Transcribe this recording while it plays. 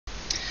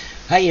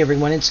Hi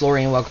everyone, it's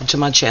Lori and welcome to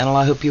my channel.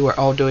 I hope you are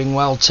all doing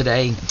well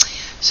today.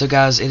 So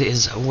guys, it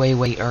is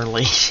way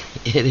early.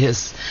 It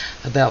is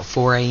about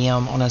 4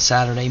 a.m. on a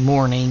Saturday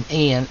morning,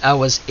 and I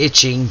was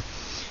itching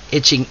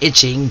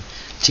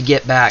to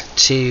get back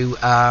to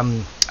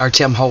our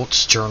Tim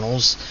Holtz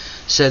journals.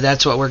 So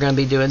that's what we're going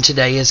to be doing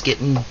today, is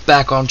getting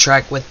back on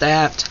track with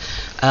that.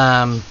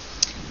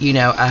 You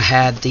know, I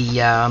had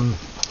the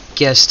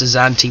guest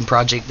design team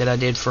project that I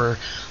did for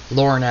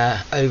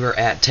Lorna over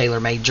at Tailor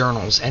Made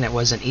Journals, and it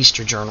was an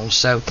Easter journal.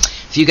 So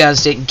if you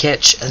guys didn't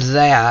catch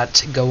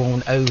that, go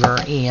on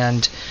over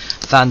and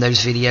find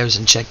those videos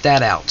and check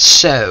that out.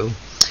 So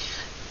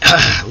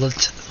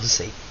let's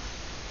see.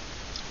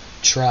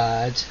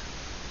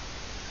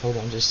 Hold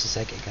on just a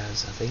second,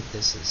 guys. I think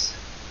this is,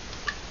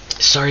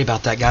 sorry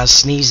about that, guys.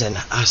 Sneezing,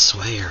 I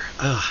swear.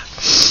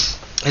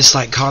 It's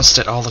like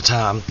constant all the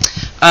time.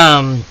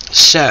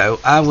 So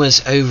I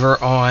was over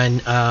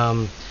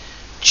on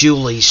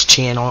Julie's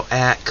channel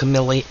at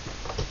Camilla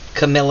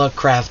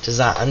Craft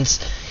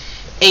Designs,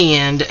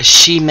 and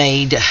she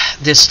made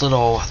this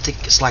little, I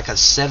think it's like a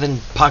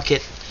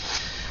 7-pocket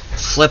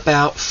flip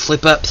up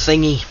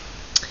thingy,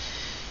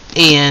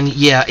 and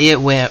yeah,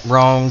 it went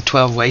wrong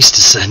 12 ways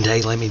to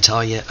Sunday, let me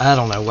tell you. I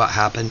don't know what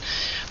happened.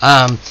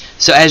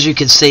 So as you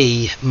can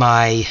see,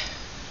 my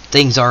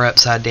things are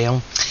upside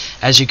down.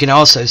 As you can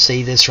also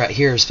see, this right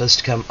here is supposed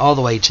to come all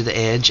the way to the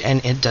edge,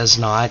 and it does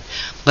not.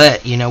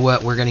 But you know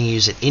what? We're going to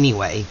use it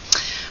anyway.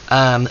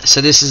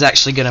 So this is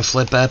actually going to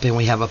flip up, and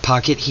we have a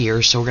pocket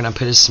here. So we're going to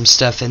put some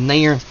stuff in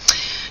there.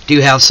 Do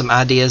have some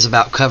ideas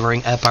about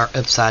covering up our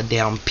upside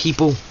down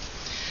people.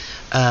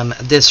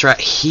 This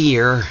right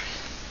here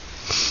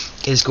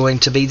is going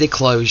to be the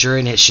closure,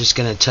 and it's just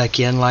going to tuck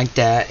in like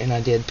that. And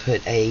I did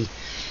put a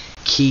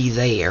key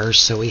there,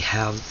 so we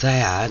have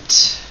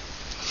that.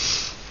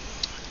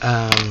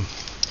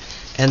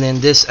 And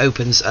then this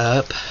opens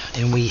up,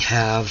 and we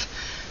have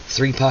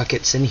 3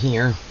 pockets in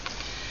here.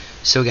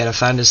 So we got to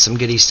find us some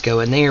goodies to go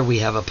in there. We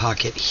have a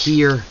pocket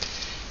here,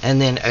 and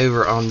then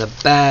over on the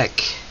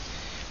back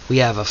we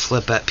have a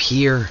flip up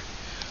here,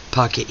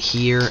 pocket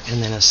here,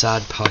 and then a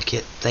side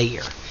pocket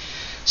there.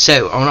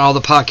 So on all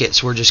the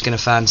pockets, we're just going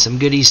to find some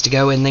goodies to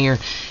go in there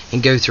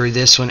and go through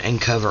this one and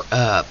cover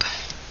up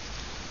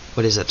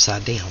what is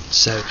upside down.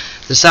 So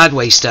the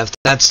sideways stuff,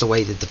 that's the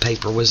way that the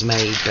paper was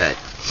made, but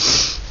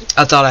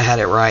I thought I had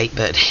it right,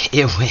 but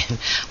it went,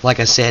 like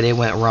I said, it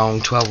went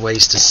wrong 12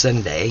 ways to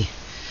Sunday.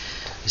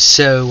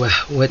 So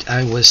what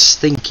I was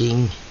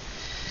thinking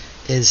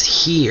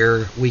is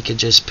here we could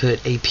just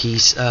put a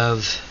piece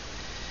of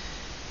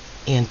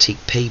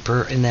antique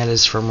paper, and that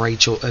is from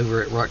Rachel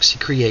over at Roxy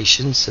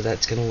Creations, so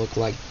that's going to look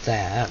like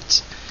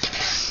that.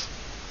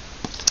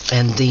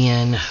 And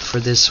then for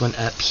this one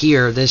up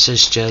here, this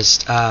is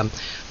just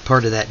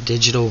part of that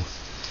digital.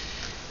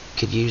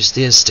 Could use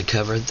this to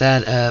cover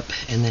that up,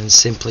 and then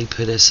simply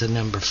put us a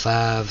number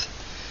 5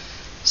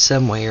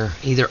 somewhere,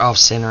 either off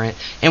center it.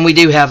 And we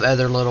do have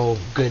other little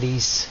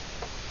goodies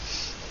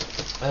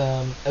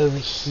over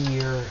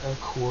here, of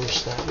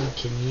course, that we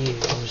can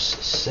use.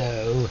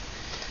 So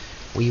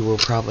we will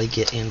probably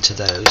get into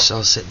those. So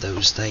I'll set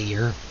those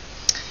there.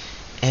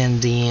 And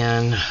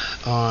then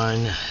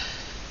on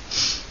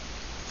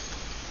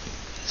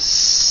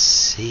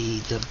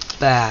the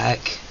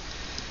back,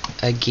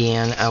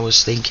 again, I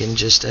was thinking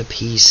just a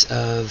piece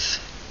of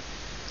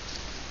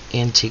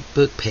antique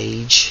book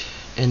page,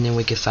 and then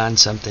we could find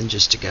something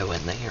just to go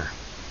in there.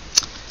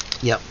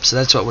 Yep, so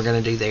that's what we're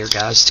going to do there,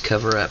 guys, to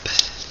cover up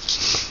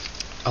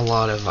a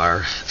lot of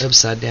our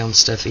upside down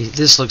stuff.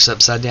 This looks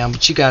upside down,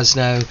 but you guys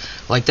know,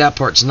 like, that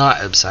part's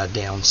not upside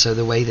down, so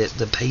the way that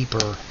the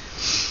paper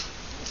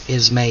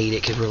is made,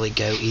 it could really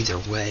go either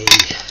way.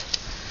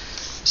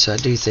 So I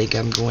do think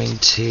I'm going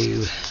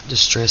to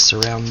distress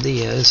around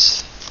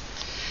this.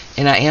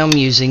 And I am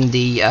using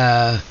the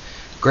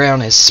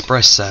Ground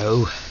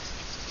Espresso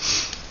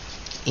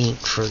ink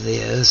for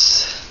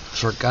this.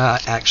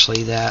 Forgot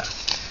actually that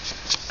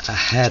I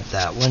had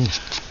that one.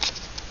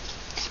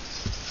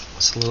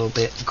 It's a little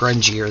bit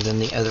grungier than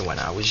the other one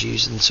I was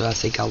using, so I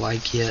think I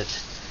like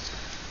it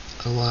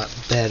a lot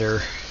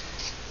better.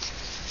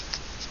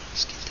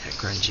 Let's get that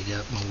grungied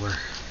up more.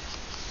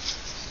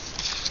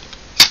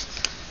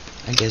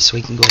 I guess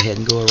we can go ahead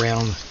and go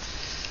around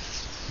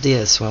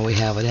this when we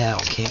have it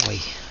out, can't we?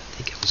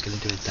 I think I was going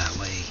to do it that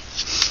way.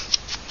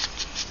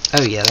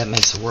 Oh yeah, that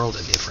makes a world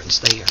of difference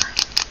there.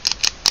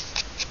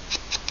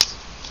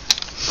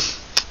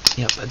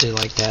 Yep, I do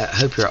like that. I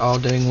hope you're all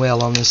doing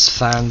well on this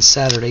fine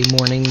Saturday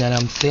morning that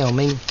I'm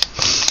filming.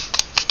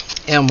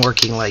 I'm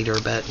working later,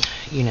 but,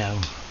 you know,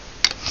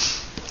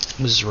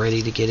 was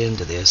ready to get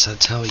into this, I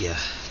tell you.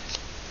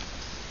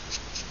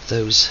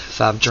 Those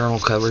 5 journal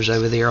covers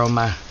over there on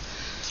my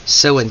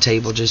sewing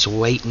table just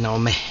waiting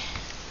on me.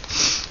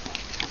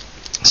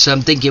 So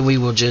I'm thinking we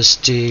will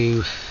just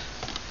do,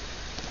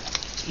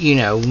 you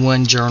know,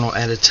 1 journal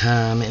at a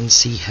time and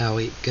see how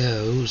it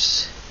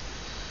goes.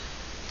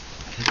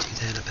 I'll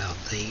do that about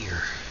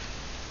there.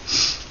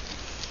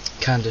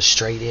 Kind of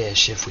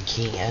straight-ish if we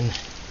can.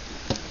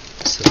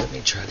 So let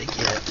me try to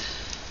get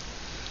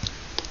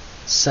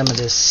some of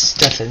this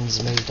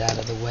stuffing's moved out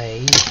of the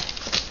way.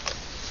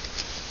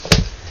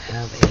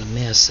 Have a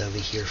mess over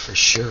here for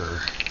sure.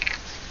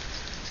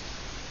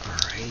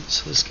 Alright,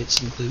 so let's get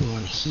some glue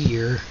on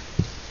here.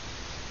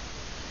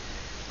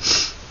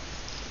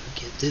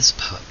 Get this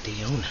pop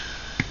down.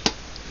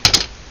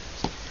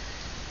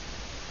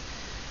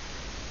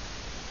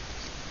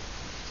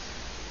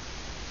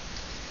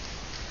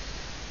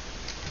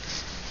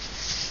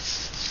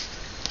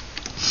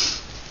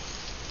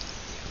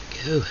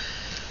 There we go.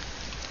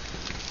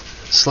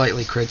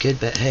 Slightly crooked,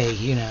 but hey,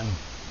 you know,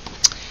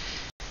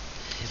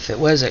 if it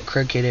wasn't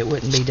crooked, it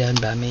wouldn't be done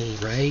by me,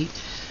 right?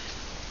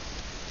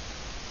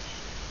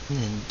 And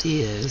then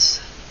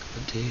this,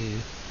 I'll do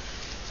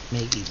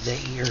maybe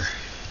there.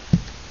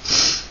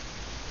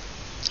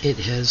 It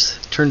has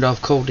turned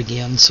off cold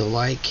again, so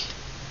like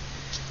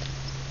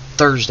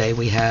Thursday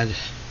we had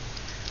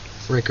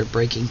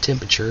record-breaking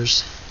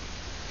temperatures,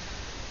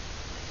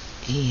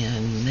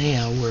 and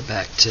now we're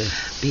back to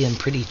being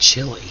pretty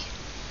chilly.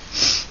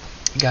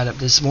 Got up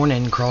this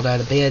morning and crawled out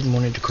of bed and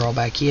wanted to crawl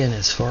back in,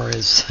 as far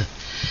as,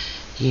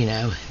 you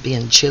know,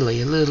 being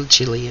chilly, a little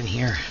chilly in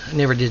here. I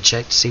never did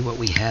check to see what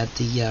we had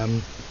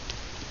the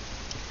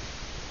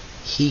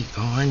heat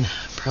on.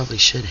 Probably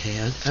should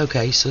have.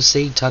 Okay, so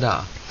see,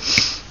 ta-da.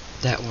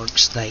 That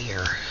works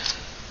there.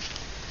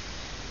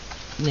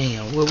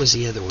 Now, what was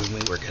the other one we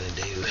were going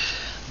to do?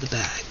 The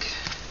back.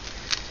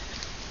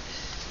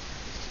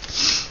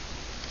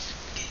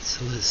 Okay,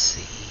 so let's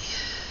see.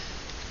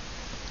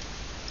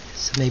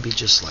 So maybe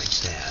just like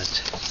that.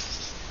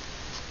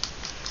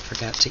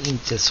 Forgot to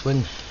ink this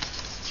one.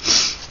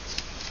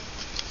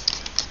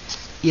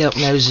 Yep,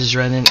 nose is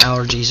running.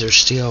 Allergies are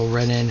still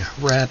running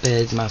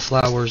rapid. My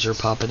flowers are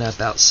popping up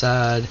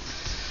outside.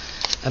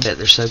 I bet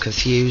they're so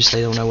confused.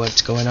 They don't know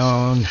what's going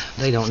on.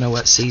 They don't know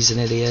what season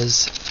it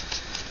is.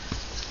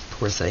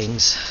 Poor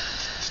things.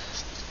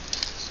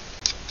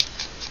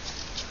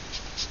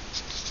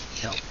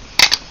 Yep.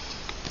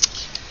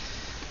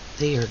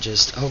 They are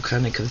just all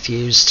kind of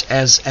confused,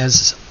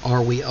 as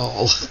are we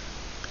all.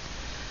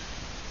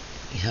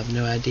 You have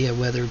no idea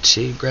whether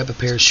to grab a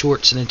pair of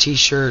shorts and a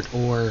t-shirt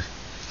or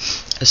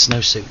a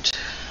snowsuit.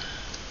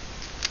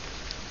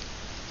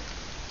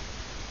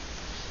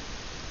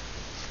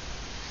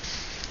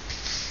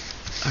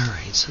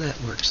 Alright, so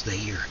that works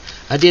there.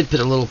 I did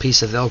put a little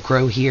piece of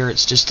Velcro here.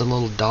 It's just a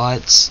little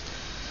dots.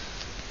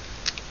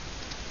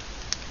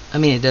 I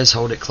mean, it does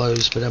hold it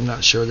closed, but I'm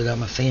not sure that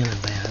I'm a fan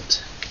of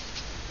that.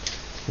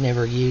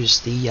 Never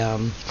used the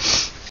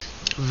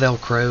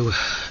Velcro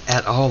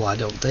at all, I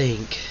don't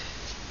think.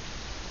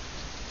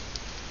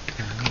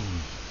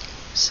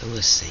 So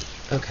let's see.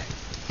 Okay.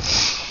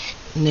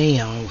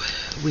 Now,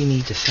 we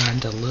need to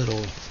find a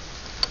little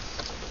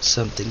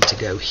something to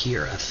go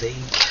here, I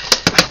think.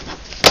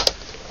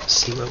 Let's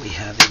see what we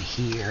have in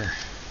here.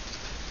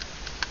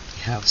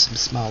 We have some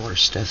smaller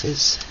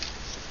stuffies.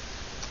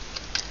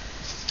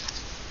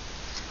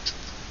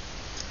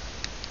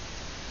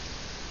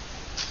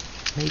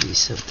 Maybe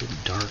something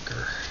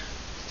darker.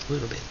 A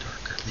little bit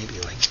darker. Maybe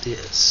like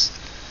this.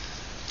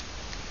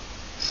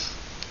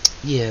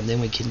 Yeah, and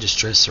then we can just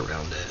dress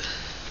around it.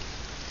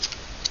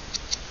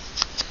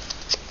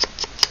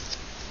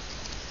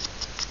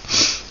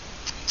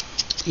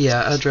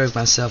 Yeah, I drove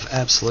myself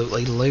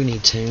absolutely Looney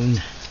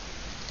Tune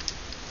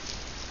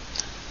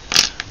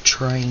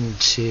trying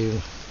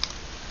to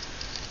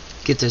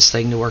get this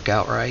thing to work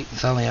out right.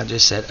 Finally, I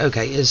just said,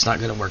 okay, it's not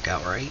going to work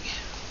out right.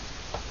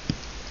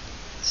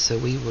 So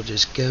we will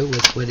just go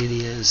with what it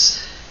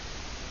is.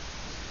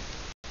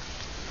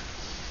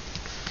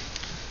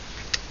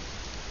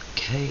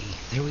 Okay,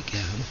 there we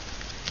go.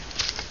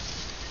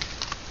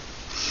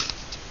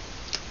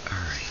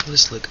 Alright,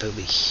 let's look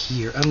over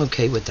here. I'm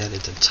okay with that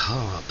at the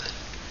top.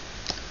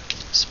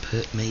 Let's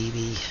put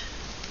maybe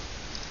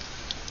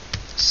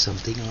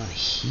something on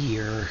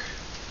here.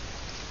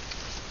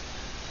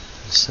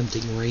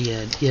 Something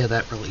red. Yeah,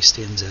 that really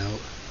stands out.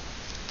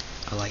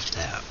 I like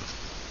that.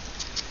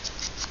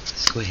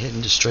 Let's go ahead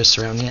and just dress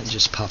around it and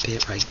just pop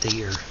it right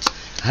there.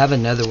 I have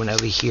another one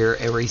over here.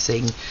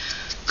 Everything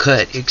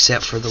cut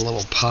except for the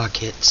little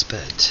pockets,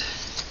 but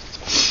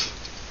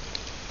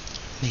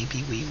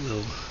maybe we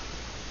will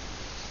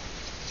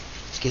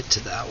get to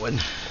that one.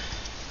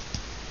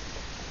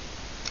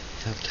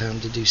 Have time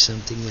to do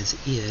something with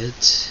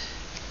it.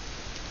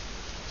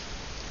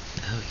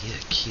 Oh yeah,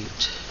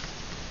 cute.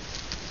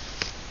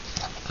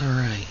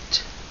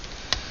 Alright.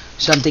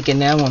 So I'm thinking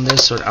now on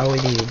this one, all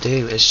we need to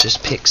do is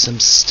just pick some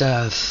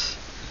stuff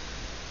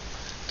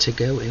to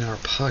go in our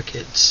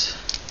pockets.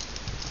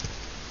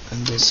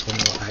 And this one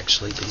will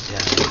actually be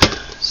down.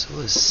 So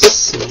let's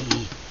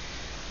see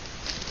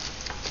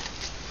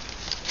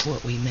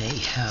what we may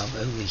have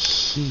over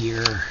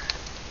here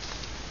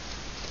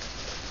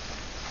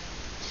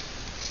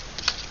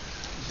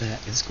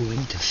that is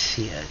going to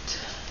fit.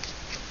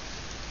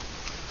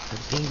 A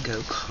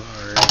bingo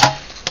card.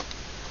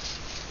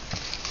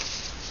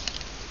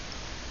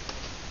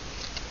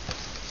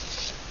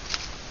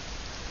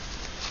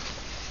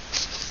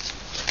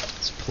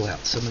 Let's pull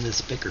out some of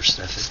this bigger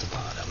stuff at the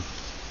bottom.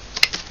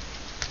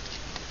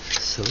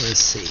 So let's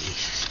see.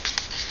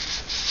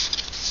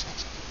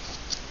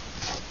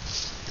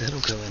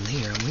 That'll go in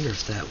there. I wonder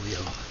if that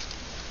will.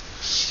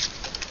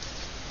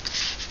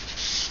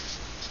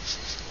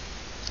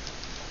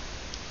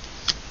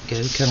 Go,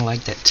 kind of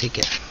like that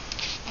ticket.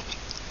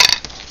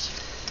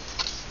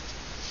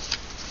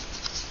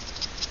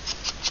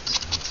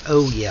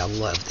 Oh yeah, I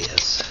love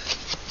this.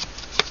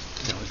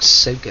 That looks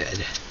so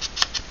good.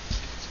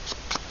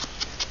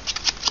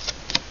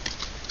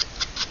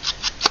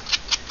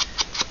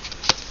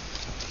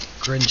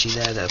 Grungy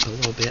that up a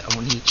little bit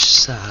on each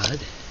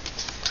side.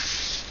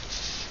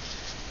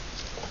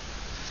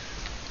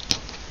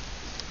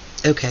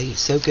 Okay,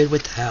 so good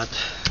with that.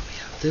 We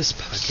have this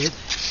pocket.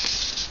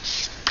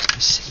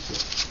 Let's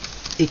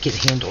see. It could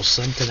handle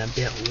something a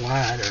bit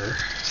wider.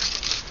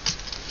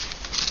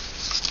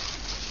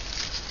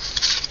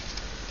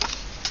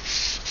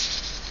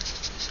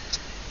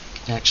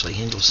 It can actually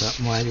handle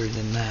something wider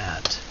than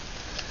that.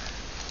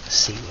 Let's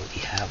see what we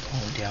have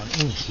on down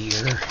in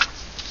here.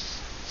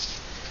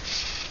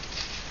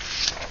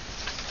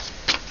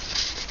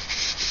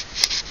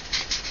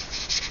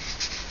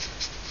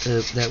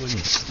 That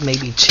one may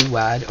be too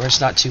wide, or it's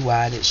not too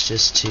wide, it's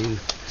just too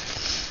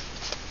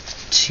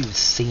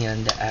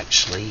thin to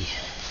actually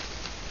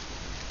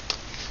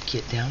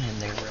get down in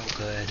there real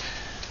good.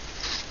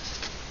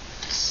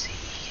 Let's see.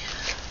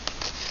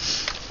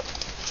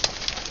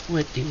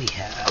 What do we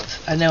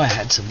have? I know I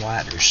had some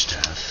wider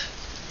stuff.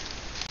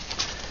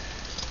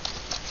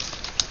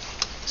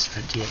 So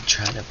I did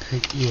try to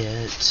put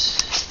it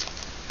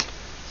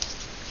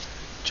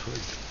toward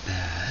the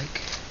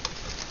back.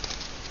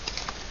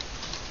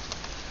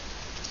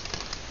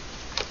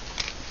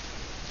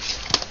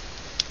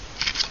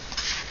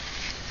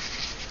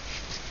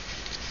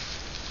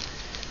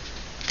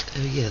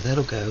 Oh yeah,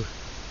 that'll go.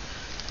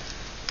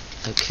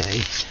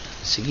 Okay,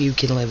 so you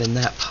can live in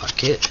that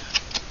pocket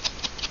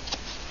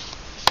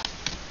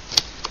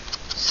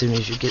as soon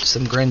as you get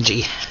some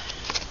grungy.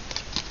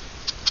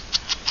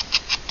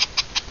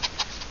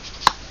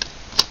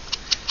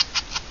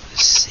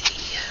 Let's see.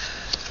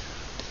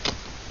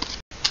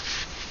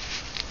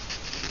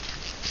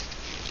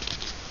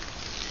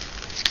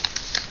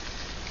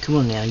 Come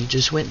on now, you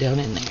just went down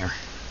in there.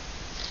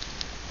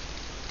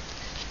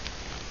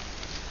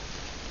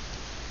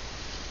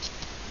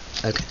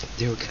 Okay,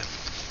 there we go.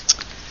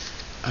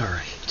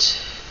 Alright,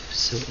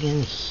 so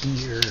in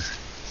here,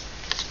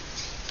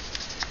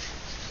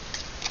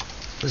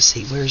 let's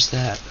see, where's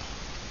that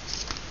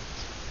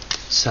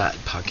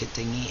side pocket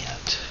thingy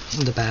at?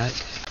 In the back.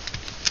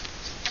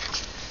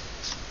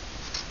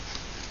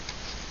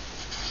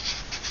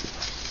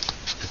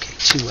 Okay,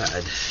 too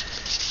wide.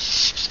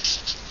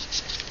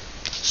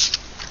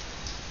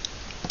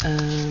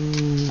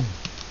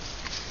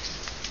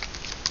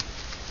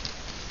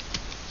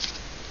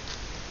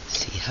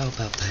 How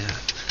about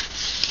that?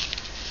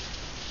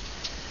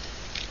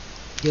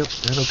 Yep,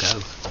 that'll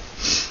go.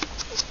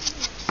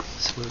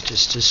 So we'll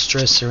just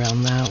distress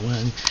around that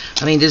one.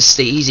 I mean, this is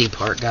the easy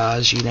part,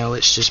 guys. You know,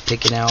 it's just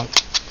picking out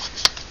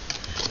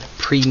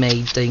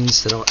pre-made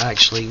things that'll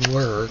actually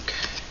work.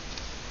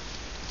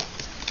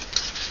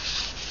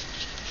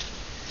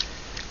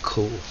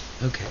 Cool.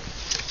 Okay.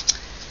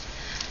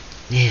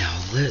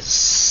 Now, let's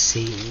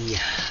see.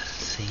 I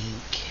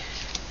think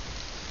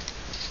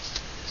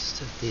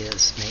of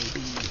this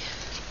maybe.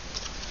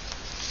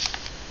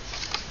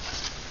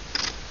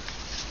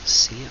 Let's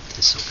see if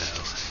this will go.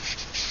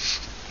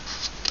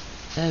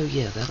 Oh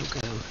yeah, that'll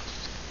go.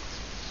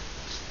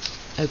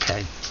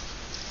 Okay,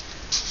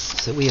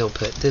 so we'll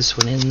put this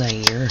one in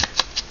there.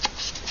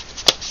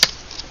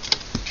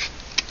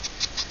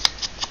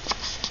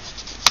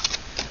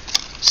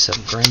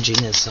 Some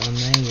grunginess on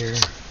there.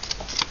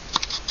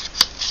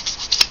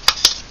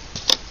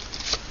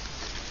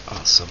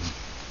 Awesome.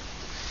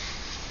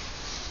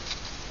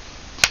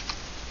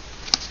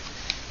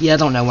 Yeah, I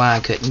don't know why I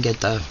couldn't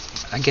get the,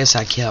 I guess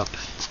I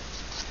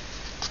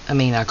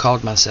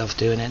called myself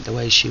doing it the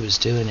way she was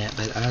doing it,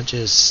 but I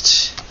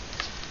just,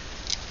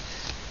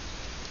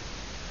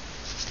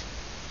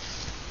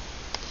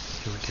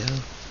 here we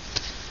go,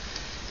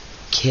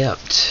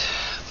 kept,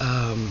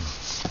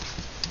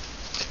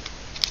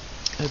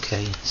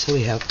 okay, so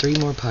we have 3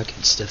 more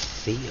pockets to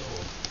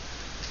fill,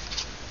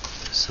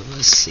 so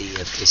let's see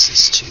if this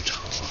is too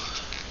tall.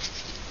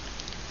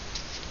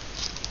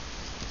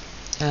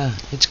 Yeah,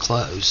 it's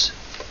close.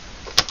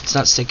 It's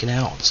not sticking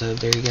out, so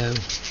there you go.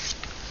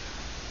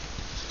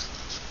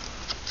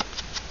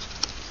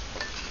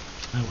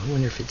 Oh, I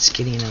wonder if it's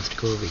skinny enough to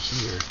go over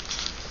here.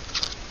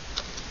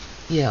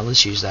 Yeah,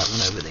 let's use that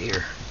one over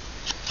there.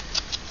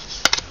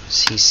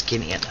 He's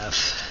skinny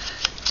enough.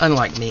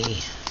 Unlike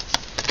me,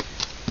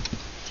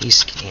 he's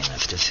skinny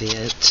enough to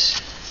fit.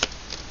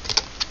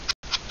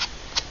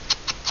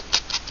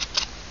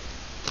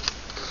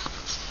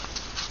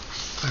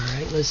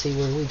 Alright, let's see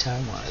where we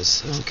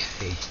time-wise.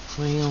 Okay,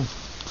 well,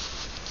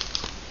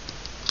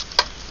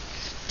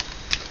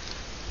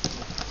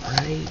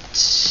 right,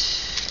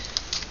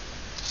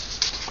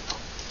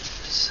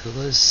 so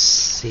let's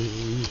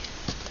see,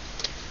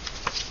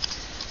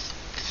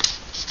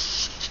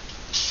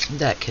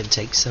 that can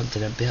take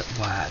something a bit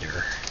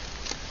wider.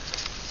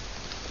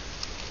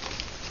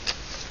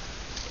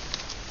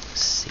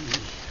 Let's see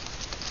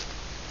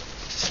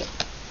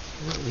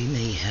what we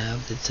may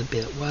have that's a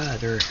bit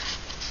wider.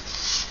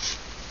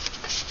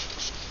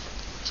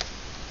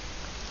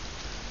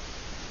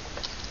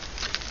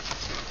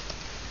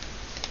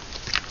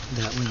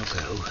 That one will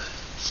go.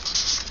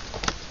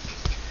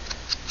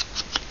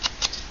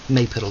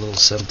 May put a little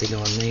something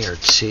on there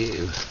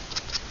too,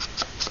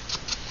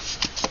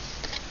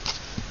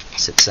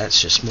 since that's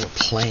just more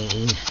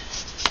plain.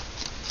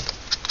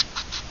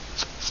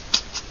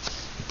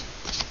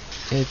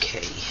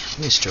 Okay,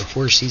 Mr.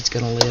 Horsey's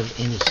gonna live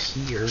in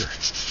here.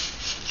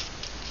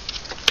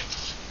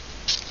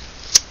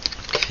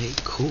 Okay,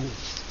 cool.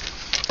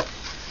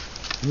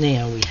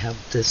 Now we have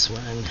this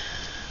one.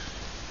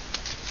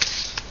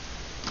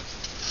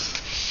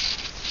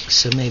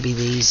 So maybe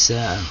these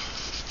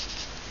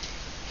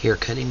hair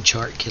cutting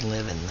chart can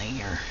live in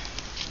there.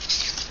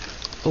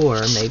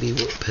 Or maybe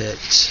we'll put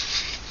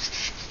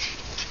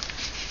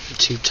the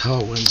two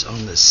tall ones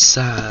on the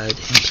side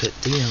and put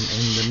them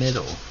in the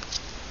middle.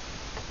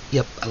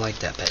 Yep, I like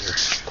that better.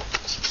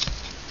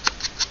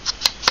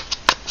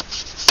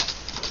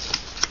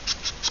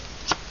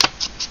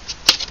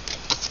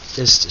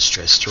 This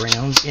distressed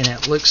around, and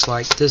it looks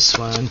like this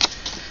one,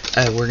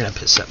 we're going to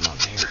put something on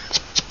there.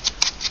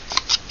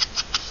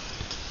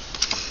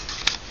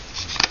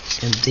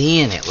 And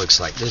then it looks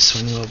like this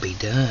one will be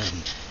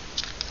done.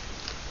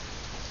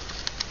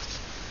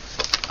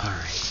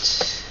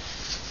 Alright.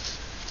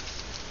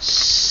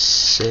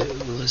 So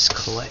let's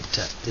collect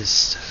up this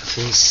stuff.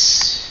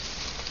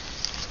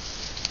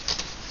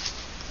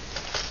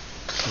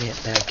 Get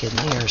it back in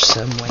there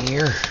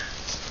somewhere.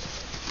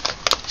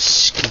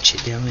 Scooch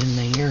it down in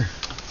there.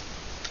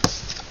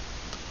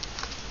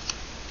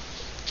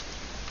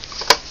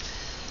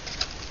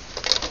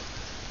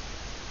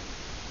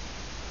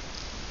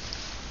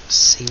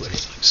 See what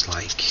it looks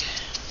like.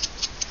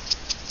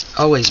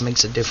 Always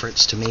makes a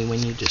difference to me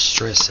when you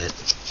distress it.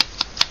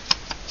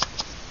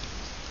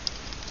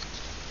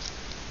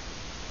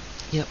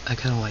 Yep, I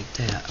kind of like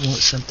that. I want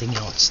something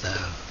else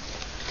though.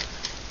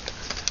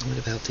 What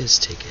about this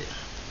ticket?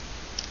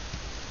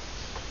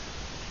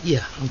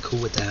 Yeah, I'm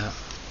cool with that.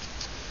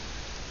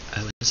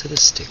 Oh, is it a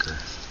sticker?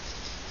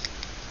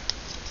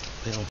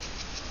 Well,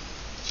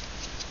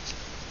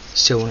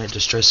 still want to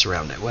distress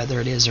around it, whether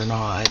it is or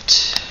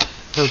not.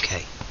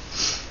 Okay.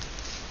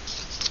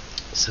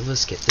 So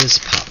let's get this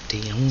popped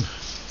down.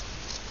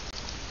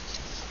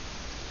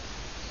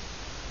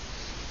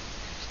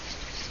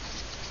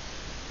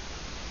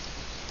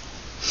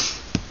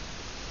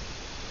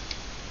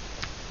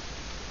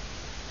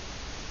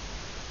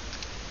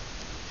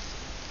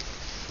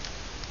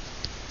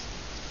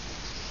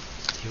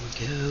 There we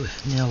go.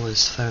 Now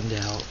let's find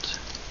out.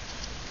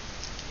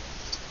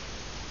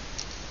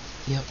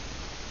 Yep.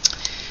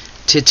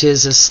 It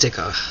is a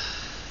sticker.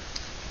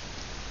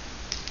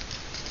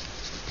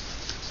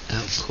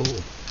 Oh,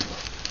 cool.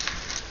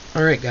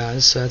 Alright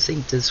guys, so I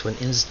think this one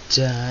is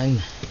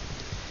done.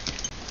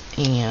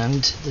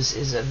 And this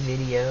is a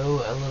video,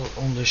 a little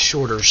on the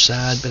shorter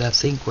side, but I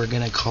think we're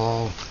going to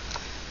call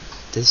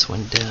this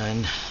one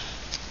done.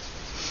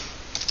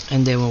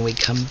 And then when we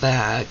come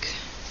back,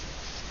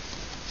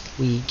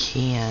 we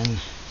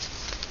can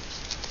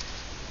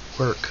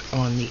work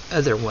on the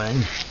other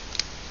one.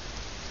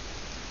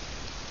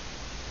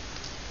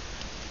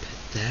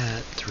 Put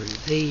that through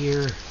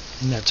there,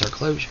 and that's our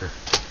closure.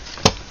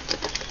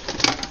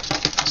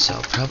 So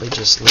I'll probably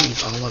just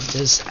leave all of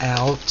this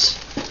out,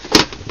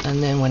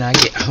 and then when I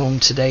get home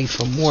today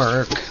from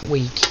work,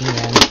 we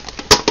can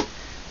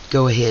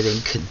go ahead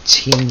and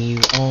continue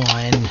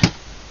on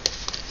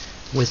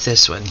with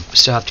this one.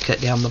 Still have to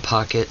cut down the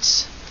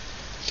pockets.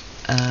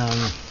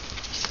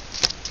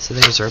 So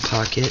there's our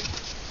pocket.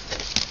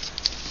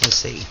 Let's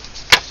see.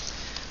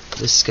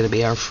 This is going to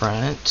be our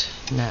front.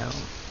 No.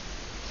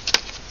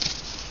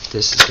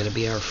 This is going to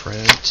be our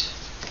front.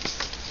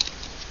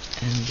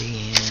 And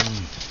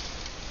then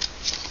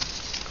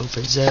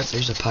opens up.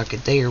 There's a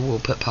pocket there. We'll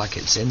put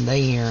pockets in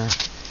there.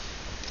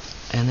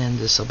 And then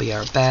this will be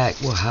our back.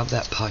 We'll have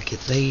that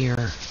pocket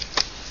there.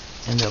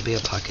 And there'll be a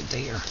pocket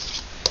there.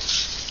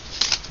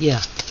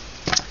 Yeah.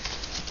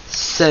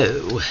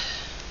 So,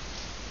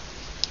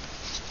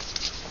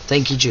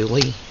 thank you,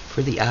 Julie,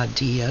 for the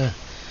idea.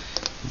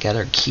 Got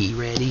our key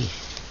ready.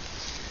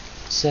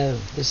 So,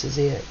 this is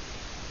it.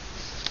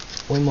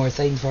 One more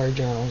thing for our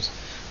journals.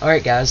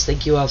 Alright guys,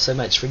 thank you all so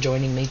much for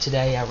joining me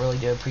today. I really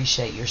do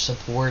appreciate your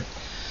support.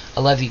 I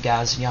love you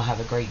guys, and y'all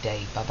have a great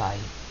day. Bye-bye.